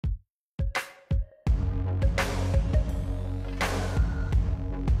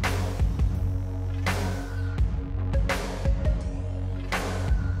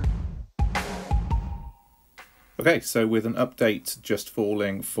Okay, so with an update just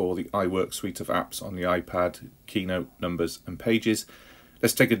falling for the iWork suite of apps on the iPad, Keynote, Numbers and Pages,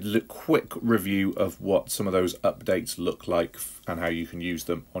 let's take a quick review of what some of those updates look like and how you can use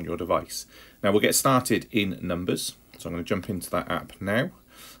them on your device. Now we'll get started in Numbers, so I'm going to jump into that app now.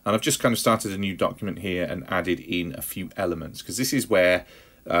 And I've just kind of started a new document here and added in a few elements, because this is where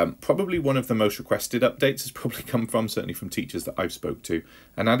probably one of the most requested updates has probably come from, certainly from teachers that I've spoke to,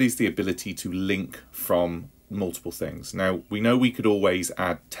 and that is the ability to link from multiple things. Now we know we could always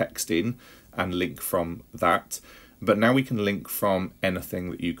add text in and link from that, but now we can link from anything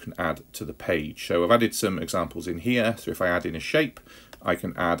that you can add to the page. So I've added some examples in here. So if I add in a shape, I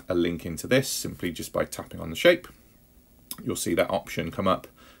can add a link into this simply just by tapping on the shape. You'll see that option come up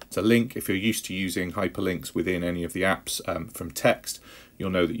to link. If you're used to using hyperlinks within any of the apps from text, you'll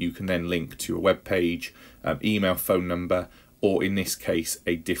know that you can then link to a web page, email, phone number, or in this case,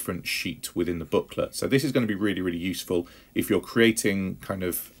 a different sheet within the booklet. So this is going to be really, really useful if you're creating kind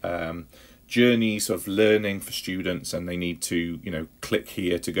of journeys of learning for students and they need to, click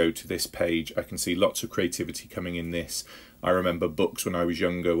here to go to this page. I can see lots of creativity coming in this. I remember books when I was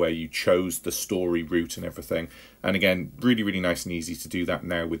younger where you chose the story route and everything. And again, really, really nice and easy to do that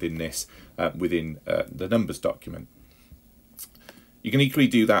now within this, within the Numbers document. You can equally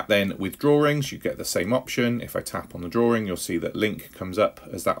do that then with drawings. You get the same option. If I tap on the drawing, you'll see that link comes up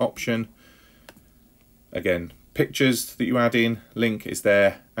as that option. Again, pictures that you add in, link is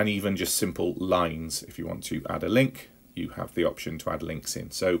there, and even just simple lines. If you want to add a link, you have the option to add links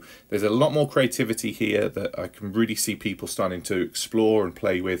in. So there's a lot more creativity here that I can really see people starting to explore and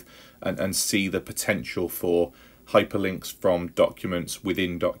play with and see the potential for hyperlinks from documents,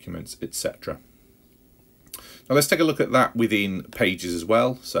 within documents, etc. Now let's take a look at that within Pages as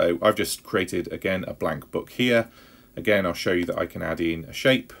well. So I've just created, again, a blank book here. Again, I'll show you that I can add in a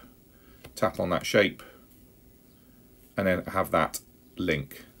shape, tap on that shape, and then have that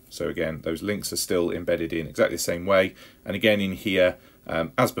link. So again, those links are still embedded in exactly the same way. And again, in here,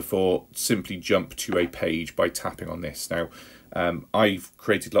 as before, simply jump to a page by tapping on this. Now, I've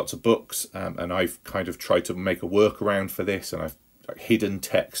created lots of books and I've kind of tried to make a workaround for this, and I've hidden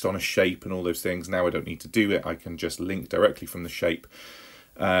text on a shape and all those things. Now I don't need to do it. I can just link directly from the shape.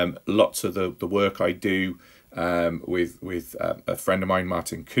 Lots of the work I do with a friend of mine,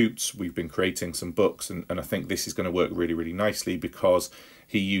 Martin Coots, we've been creating some books, and I think this is going to work really, really nicely because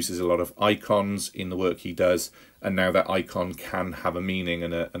he uses a lot of icons in the work he does, and now that icon can have a meaning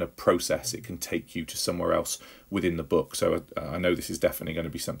and a process. It can take you to somewhere else within the book. So I know this is definitely going to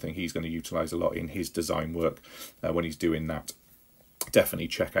be something he's going to utilize a lot in his design work when he's doing that. Definitely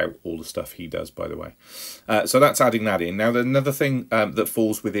check out all the stuff he does, by the way. So that's adding that in. Now, another thing that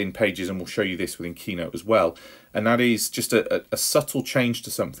falls within Pages, and we'll show you this within Keynote as well, and that is just a subtle change to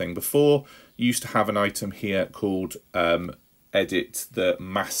something. Before, you used to have an item here called edit the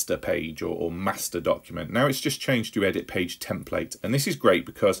master page or master document. Now it's just changed to edit page template. And this is great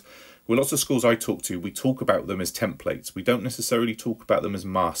because with lots of schools I talk to, we talk about them as templates. We don't necessarily talk about them as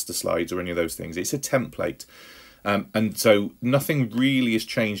master slides or any of those things. It's a template. And so nothing really has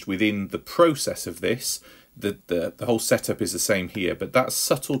changed within the process of this. The whole setup is the same here, but that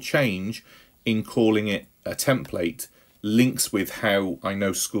subtle change in calling it a template links with how I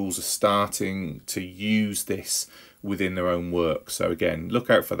know schools are starting to use this within their own work. So again,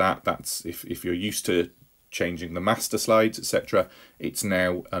 look out for that. That's if you're used to changing the master slides, etc., it's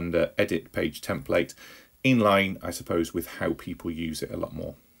now under edit page template, in line, I suppose, with how people use it a lot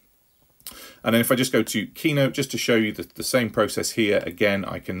more. And then if I just go to Keynote, just to show you the same process here, again,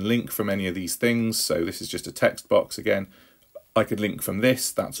 I can link from any of these things. So this is just a text box again. I could link from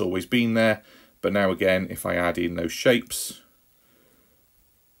this, that's always been there. But now again, if I add in those shapes,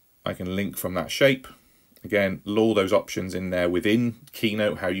 I can link from that shape. Again, all those options in there within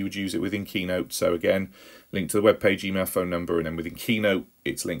Keynote, how you would use it within Keynote. So again, link to the web page, email, phone number, and then within Keynote,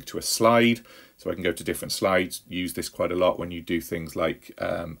 it's linked to a slide. So I can go to different slides, use this quite a lot when you do things like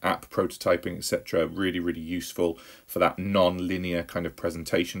app prototyping, etc. Really, really useful for that non-linear kind of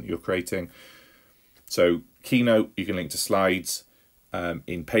presentation that you're creating. So Keynote, you can link to slides.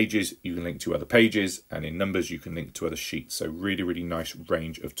 In Pages, you can link to other pages, and in Numbers, you can link to other sheets. So really, really nice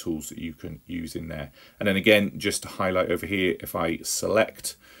range of tools that you can use in there. And then again, just to highlight over here, if I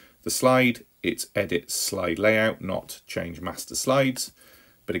select the slide, it's edit slide layout, not change master slides.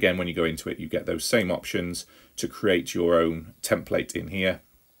 But again, when you go into it, you get those same options to create your own template in here.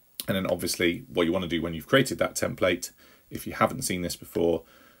 And then obviously what you want to do when you've created that template, if you haven't seen this before,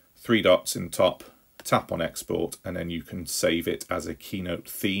 3 dots in the top, tap on export, and then you can save it as a Keynote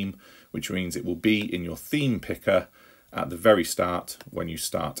theme, which means it will be in your theme picker at the very start when you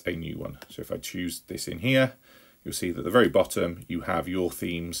start a new one. So if I choose this in here, you'll see that at the very bottom you have your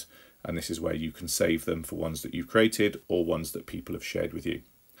themes, and this is where you can save them for ones that you've created or ones that people have shared with you.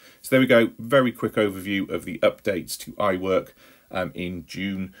 So there we go, very quick overview of the updates to iWork in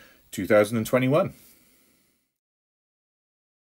June 2021.